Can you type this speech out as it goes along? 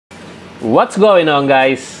What's going on,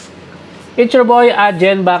 guys? It's your boy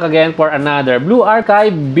Ajen back again for another Blue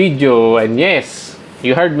Archive video. And yes,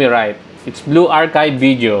 you heard me right. It's Blue Archive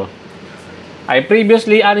video. I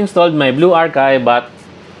previously uninstalled my Blue Archive, but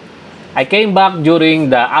I came back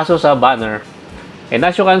during the Asuza banner. And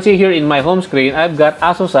as you can see here in my home screen, I've got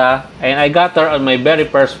Asuza and I got her on my very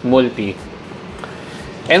first multi.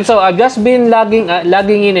 And so I've just been logging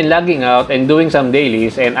in and logging out and doing some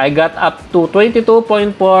dailies, and I got up to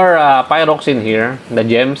 22.4 pyroxene here, the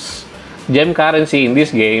gem currency in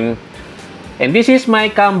this game. And this is my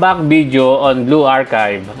comeback video on Blue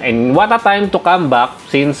Archive. And what a time to come back,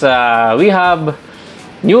 since we have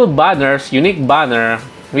new banners, unique banner.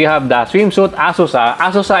 We have the swimsuit Asuza.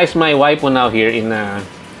 Asuza is my waifu now here in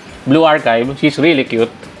Blue Archive. She's really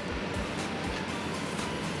cute.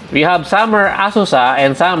 We have Summer Asuza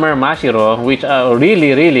and Summer Mashiro, which are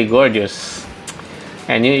really gorgeous.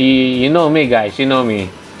 And you know me, guys. You know me.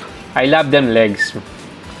 I love them legs.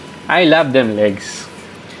 I love them legs.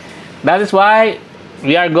 That is why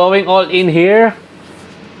we are going all in here.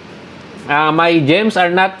 My gems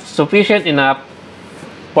are not sufficient enough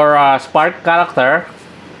for a spark character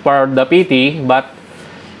for the PT, but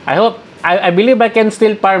I believe I can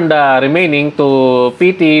still farm the remaining to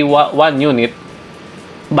PT 1 unit.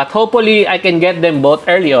 But hopefully, I can get them both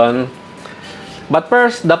early on. But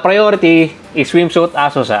first, the priority is swimsuit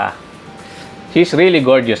Asuza. She's really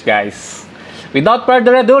gorgeous, guys. Without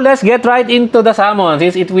further ado, let's get right into the summon,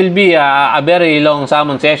 since it will be a very long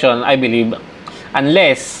summon session, I believe.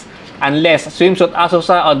 Unless swimsuit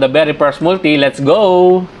Asuza on the very first multi. Let's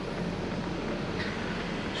go!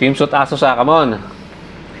 Swimsuit Asuza, come on.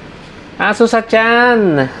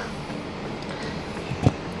 Asuza-chan!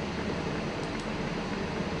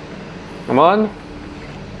 Come on.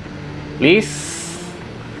 Please.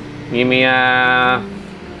 Give me a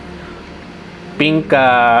pink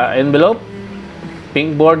envelope.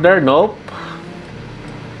 Pink border. Nope.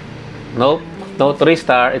 Nope. No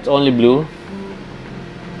 3-star. It's only blue.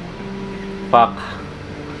 Fuck.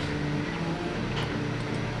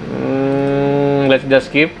 Let's just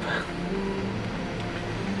skip.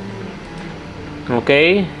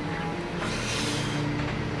 Okay.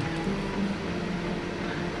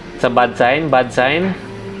 It's a bad sign.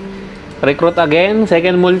 Recruit again,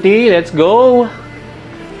 second multi, let's go.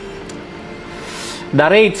 The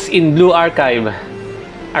rates in Blue Archive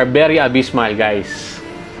are very abysmal, guys.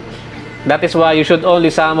 That is why you should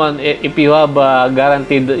only summon if you have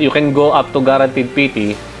guaranteed, you can go up to guaranteed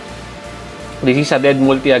PT. This is a dead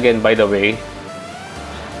multi again, by the way.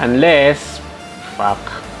 Unless, fuck.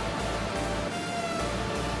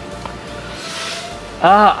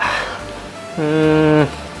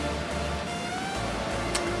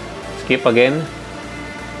 Skip again.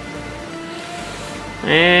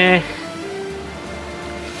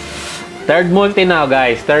 Third multi now,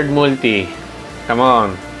 guys. Third multi. Come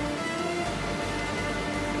on.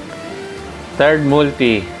 Third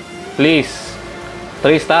multi. Please.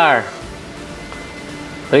 3-star.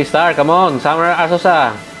 3-star. Come on. Summer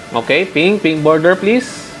Asuza. Okay. Pink border,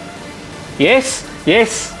 please. Yes.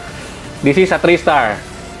 Yes. This is a 3-star.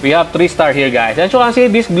 We have 3-star here, guys. As you can see,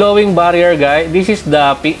 this glowing barrier, guys, this is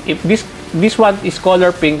the if this one is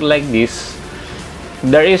color pink like this,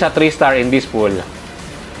 there is a 3-star in this pool.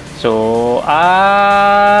 So Asuza,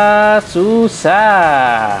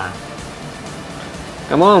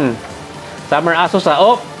 come on, Summer Asuza.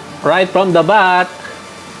 Oh, right from the bat.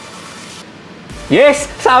 Yes,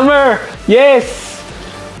 Summer. Yes.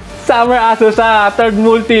 Summer Asuza, third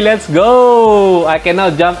multi, let's go! I can now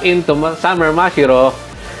jump into Summer Mashiro.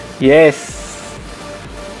 Yes!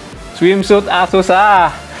 Swimsuit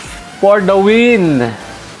Asuza for the win!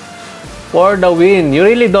 For the win! You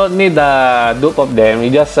really don't need the dupe of them.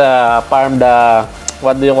 You just farm the,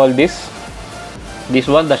 what do you call this? This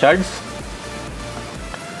one, the shards.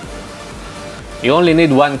 You only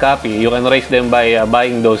need 1 copy. You can raise them by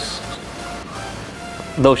buying those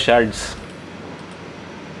shards.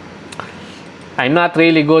 I'm not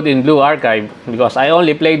really good in Blue Archive because I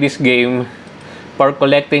only play this game for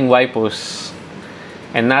collecting waifus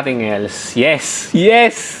and nothing else. Yes!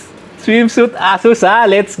 Yes! Swimsuit Asuza,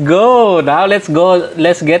 let's go! Now let's go.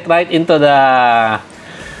 Let's get right into the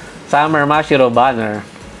Summer Mashiro banner.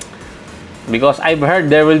 Because I've heard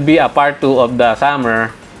there will be a part 2 of the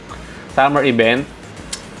summer event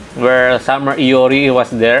where Summer Iori was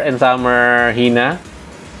there and Summer Hina.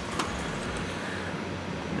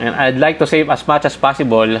 And I'd like to save as much as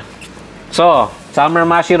possible. So, Summer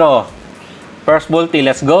Mashiro. First multi,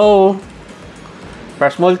 let's go.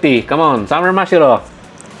 First multi, come on. Summer Mashiro.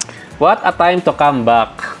 What a time to come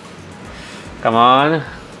back. Come on.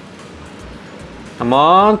 Come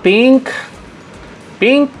on, pink.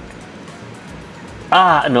 Pink.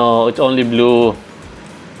 Ah, no, it's only blue.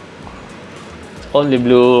 It's only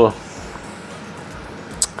blue.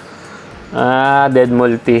 Ah, dead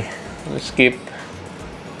multi. Skip.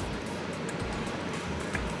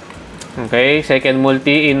 Okay, second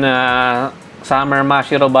multi in Summer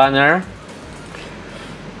Mashiro banner.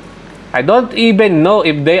 I don't even know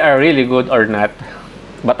if they are really good or not.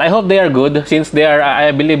 But I hope they are good since they are,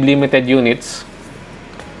 I believe, limited units.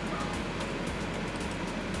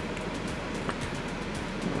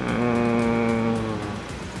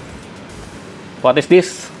 What is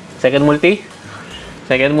this? Second multi?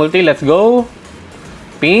 Second multi, let's go.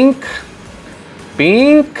 Pink.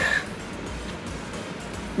 Pink.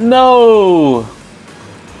 No!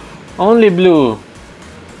 Only blue.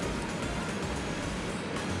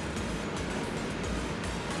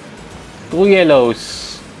 Two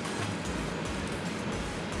yellows.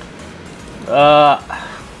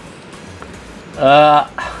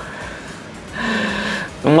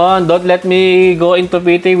 Come on, don't let me go into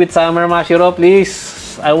PT with Summer Mashiro,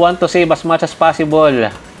 please. I want to save as much as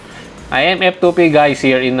possible. I am F2P guys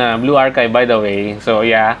here in Blue Archive, by the way. So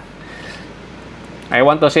yeah, I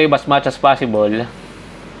want to save as much as possible.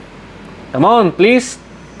 Come on, please.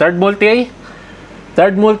 Third multi.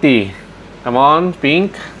 Third multi. Come on,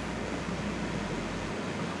 pink.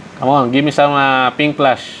 Come on, give me some pink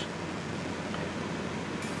flash.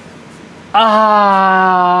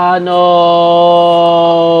 Ah, no.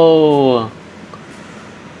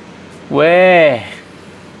 Where?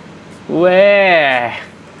 Where?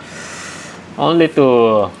 Only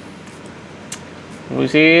two.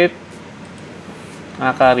 Was it?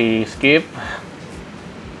 Akari, skip.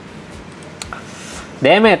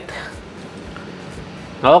 Damn it.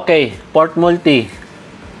 Okay, port multi.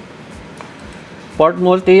 Port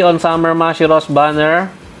multi on Summer Mashiro's banner.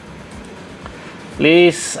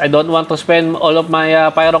 Please, I don't want to spend all of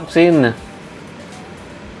my pyroxene.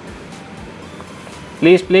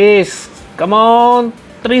 Please, please. Come on.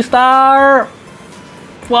 3-star.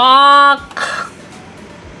 Fuck.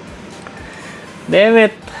 Damn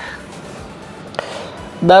it.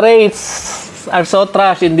 The rates are so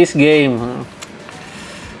trash in this game.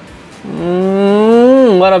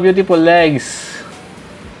 What a beautiful legs.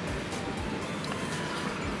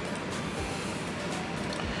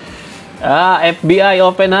 FBI,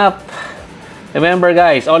 open up. Remember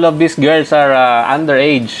guys, all of these girls are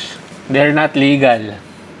underage. They're not legal.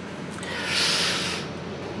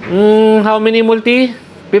 How many multi?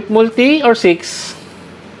 Pip multi or 6?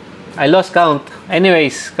 I lost count.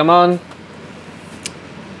 Anyways, come on.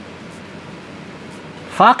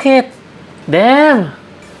 Fuck it. Damn.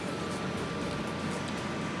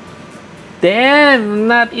 Damn,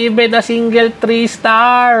 not even a single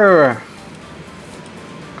 3-star.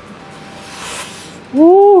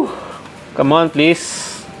 Woo! Come on,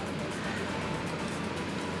 please.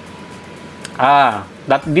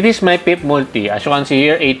 This is my pip multi. As you can see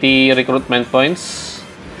here, 80 recruitment points.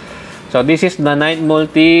 So this is the night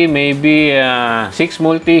multi, maybe 6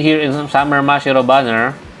 multi here in Summer Mashiro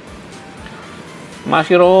banner.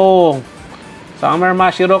 Mashiro, Summer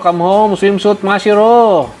Mashiro, come home. Swimsuit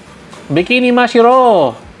Mashiro, Bikini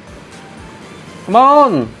Mashiro. Come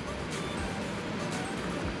on.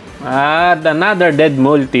 Another dead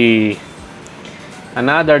multi.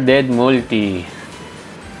 Another dead multi.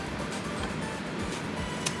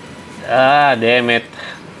 Damn it.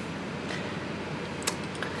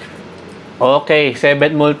 Okay,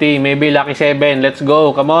 7 multi. Maybe lucky 7. Let's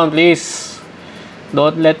go. Come on, please.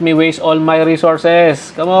 Don't let me waste all my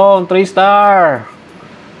resources. Come on, 3-star.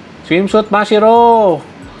 Swimsuit Mashiro.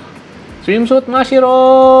 Swimsuit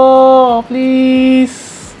Mashiro.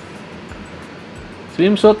 Please.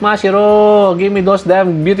 Swimsuit Mashiro, give me those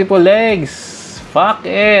damn beautiful legs. Fuck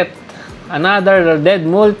it. Another dead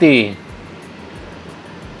multi.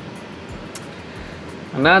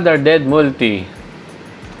 Another dead multi.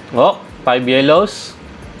 Oh, 5 yellows.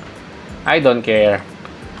 I don't care.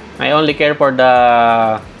 I only care for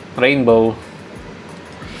the rainbow.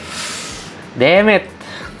 Damn it.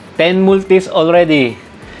 10 multis already.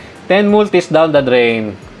 10 multis down the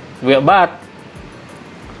drain. But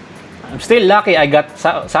I'm still lucky I got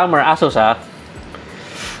Summer Asuza.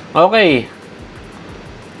 Okay.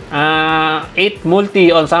 8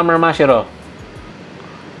 multi on Summer Mashiro.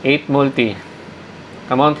 8 multi.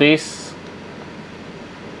 Come on, please.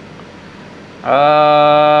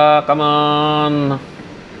 Come on.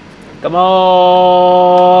 Come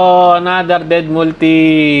on. Another dead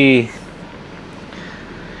multi.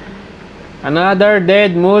 Another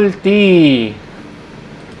dead multi.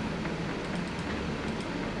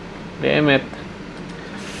 Damn it.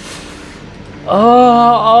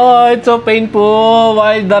 Oh, it's so painful.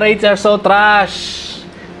 Why the rates are so trash?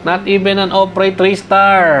 Not even an off-rate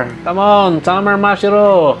 3-star. Come on, Summer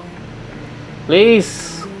Mashiro.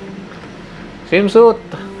 Please. Swimsuit.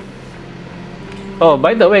 Oh,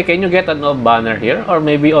 by the way, can you get an off banner here? Or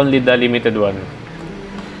maybe only the limited one?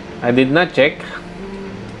 I did not check.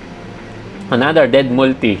 Another dead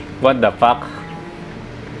multi. What the fuck?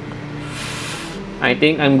 I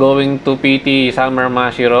think I'm going to PT Summer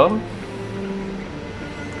Mashiro.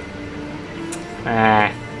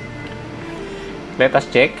 Let us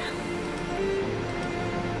check.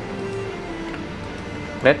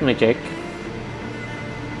 Let me check.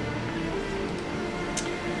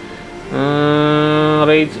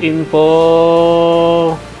 Rates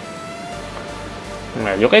info.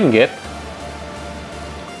 Well, you can get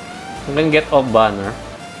off banner.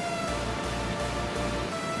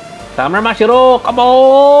 Summer Mashiro, come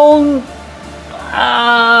on!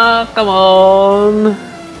 Come on!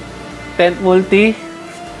 Tent multi.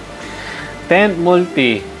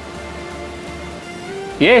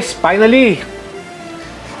 Yes, finally!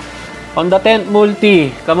 On the tent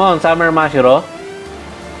multi. Come on, Summer Mashiro.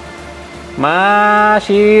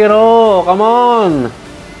 Mashiro, come on!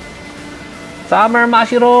 Summer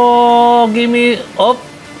Mashiro, give me... Oh!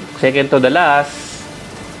 Second to the last.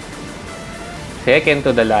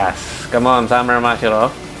 Come on, Summer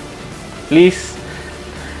Mashiro. Please.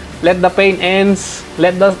 Let the pain ends.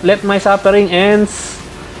 Let my suffering ends.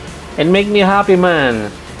 And make me a happy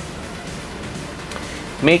man.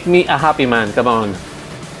 Make me a happy man. Come on.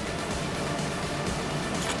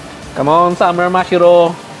 Come on, Summer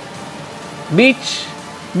Mashiro. Beach.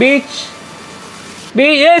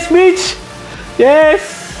 Yes, beach.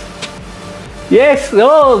 Yes.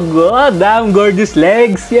 Oh, God. Damn gorgeous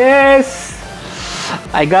legs. Yes.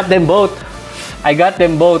 I got them both.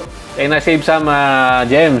 And I saved some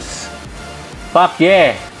gems. Fuck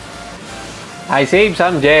yeah. I saved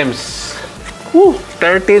some gems. Whew,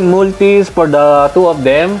 13 multis for the two of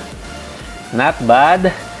them. Not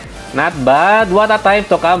bad. What a time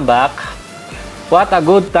to come back. What a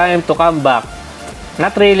good time to come back.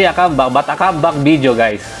 Not really a comeback, but a comeback video,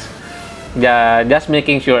 guys. Just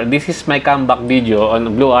making sure. This is my comeback video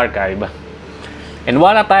on Blue Archive. And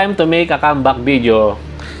what a time to make a comeback video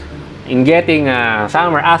in getting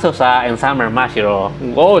Summer Asuza and Summer Mashiro.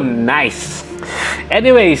 Oh, nice.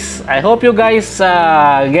 Anyways, I hope you guys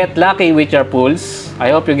get lucky with your pulls.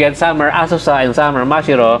 I hope you get Summer Asuza and Summer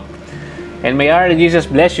Mashiro. And may our Jesus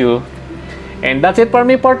bless you. And that's it for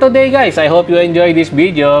me for today, guys. I hope you enjoyed this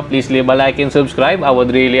video. Please leave a like and subscribe. I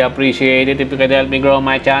would really appreciate it if you could help me grow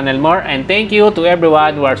my channel more. And thank you to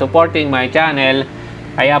everyone who are supporting my channel.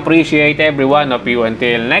 I appreciate every one of you.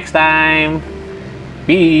 Until next time,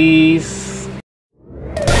 peace.